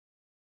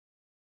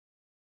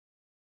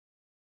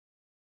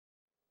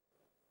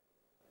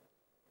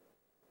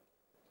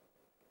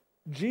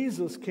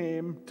Jesus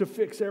came to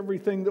fix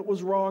everything that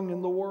was wrong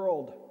in the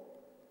world.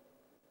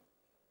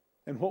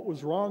 And what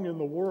was wrong in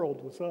the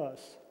world was us.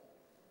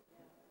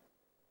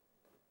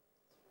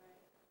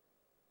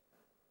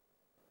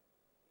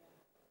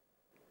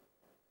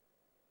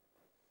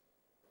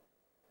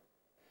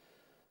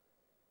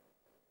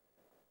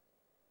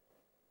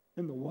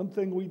 And the one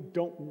thing we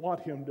don't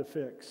want him to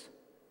fix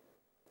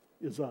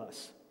is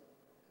us.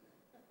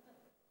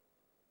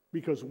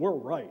 Because we're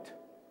right.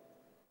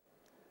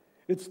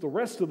 It's the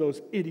rest of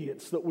those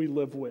idiots that we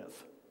live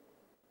with.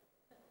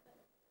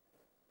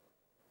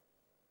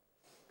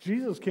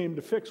 Jesus came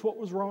to fix what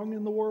was wrong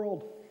in the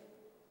world.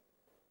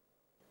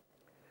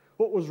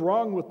 What was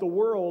wrong with the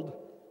world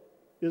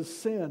is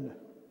sin.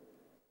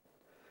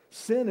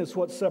 Sin is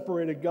what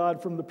separated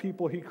God from the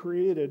people he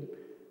created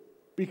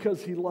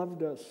because he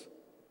loved us.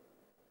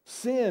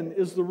 Sin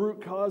is the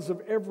root cause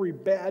of every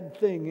bad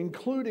thing,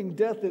 including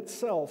death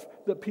itself,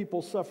 that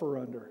people suffer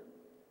under.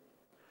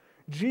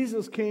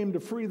 Jesus came to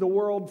free the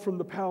world from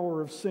the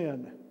power of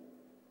sin.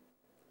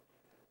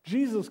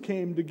 Jesus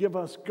came to give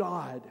us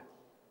God.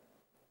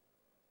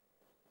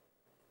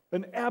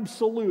 An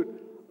absolute,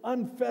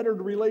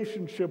 unfettered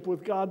relationship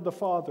with God the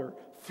Father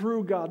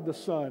through God the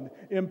Son,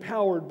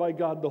 empowered by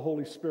God the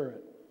Holy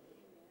Spirit.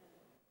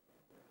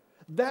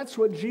 That's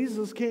what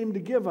Jesus came to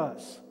give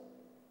us.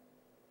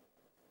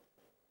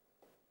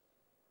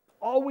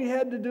 All we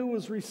had to do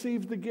was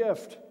receive the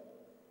gift,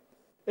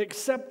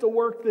 accept the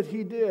work that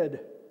he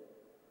did.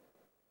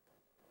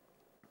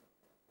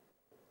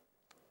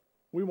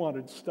 We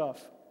wanted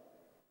stuff.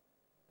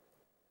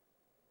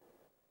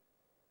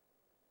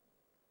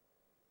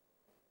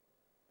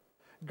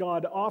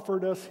 God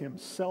offered us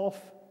himself,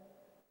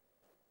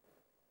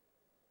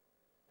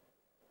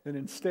 and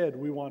instead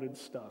we wanted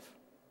stuff.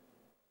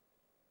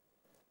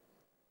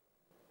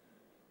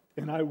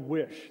 And I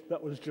wish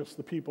that was just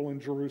the people in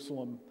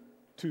Jerusalem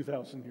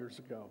 2,000 years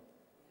ago.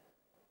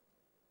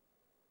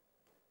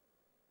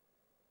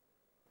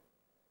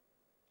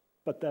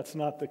 But that's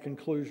not the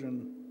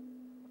conclusion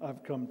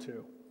I've come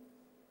to.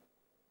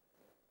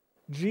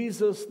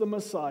 Jesus, the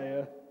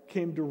Messiah,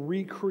 came to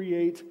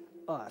recreate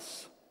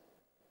us.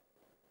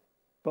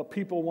 But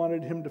people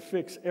wanted him to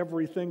fix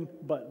everything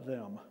but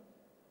them.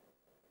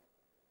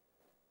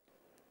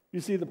 You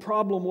see, the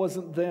problem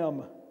wasn't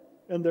them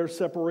and their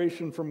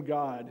separation from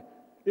God.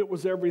 It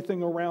was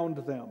everything around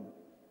them.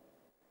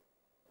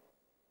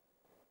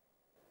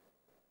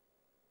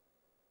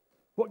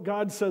 What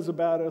God says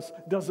about us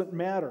doesn't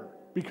matter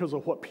because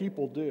of what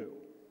people do.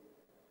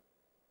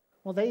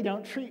 Well, they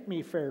don't treat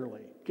me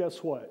fairly.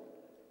 Guess what?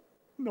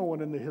 No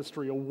one in the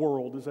history of the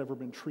world has ever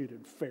been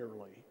treated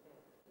fairly.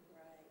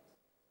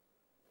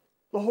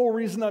 The whole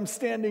reason I'm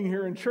standing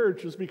here in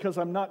church is because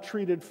I'm not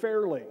treated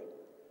fairly.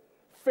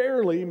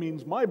 Fairly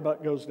means my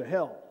butt goes to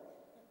hell.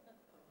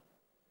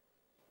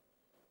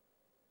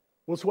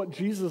 Was what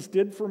Jesus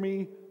did for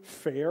me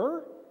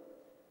fair?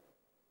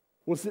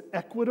 Was it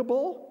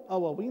equitable? Oh,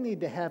 well, we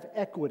need to have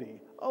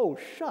equity. Oh,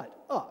 shut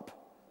up.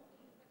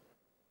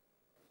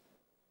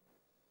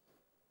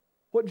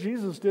 What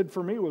Jesus did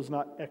for me was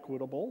not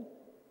equitable.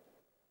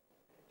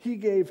 He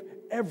gave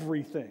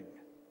everything.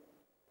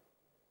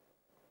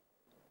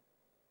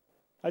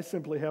 I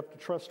simply have to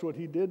trust what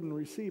he did and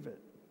receive it.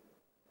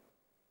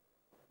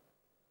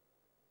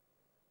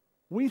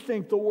 We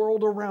think the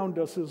world around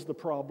us is the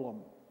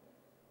problem.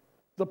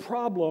 The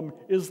problem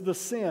is the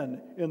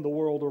sin in the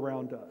world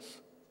around us.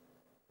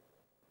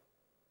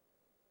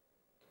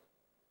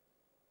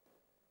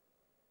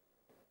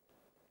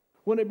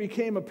 When it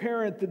became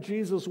apparent that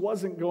Jesus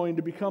wasn't going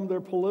to become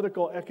their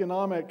political,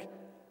 economic,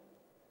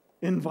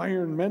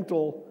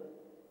 environmental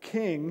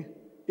king,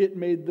 it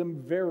made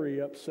them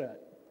very upset.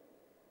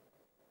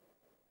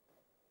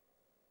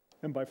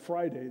 And by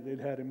Friday, they'd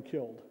had him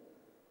killed.